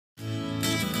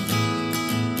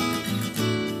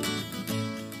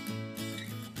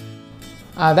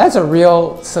That's a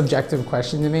real subjective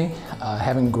question to me.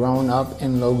 Having grown up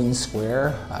in Logan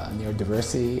Square near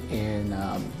Diversity in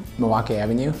Milwaukee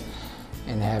Avenue,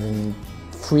 and having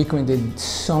frequented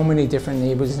so many different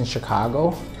neighborhoods in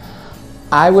Chicago,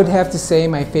 I would have to say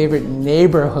my favorite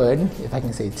neighborhood, if I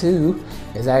can say two,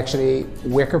 is actually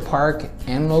Wicker Park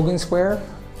and Logan Square,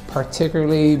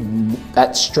 particularly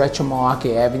that stretch of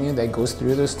Milwaukee Avenue that goes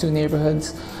through those two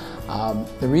neighborhoods.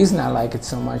 The reason I like it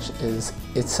so much is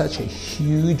it's such a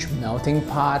huge melting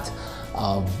pot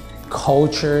of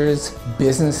cultures,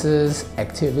 businesses,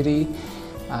 activity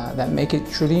that make it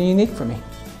truly unique for me.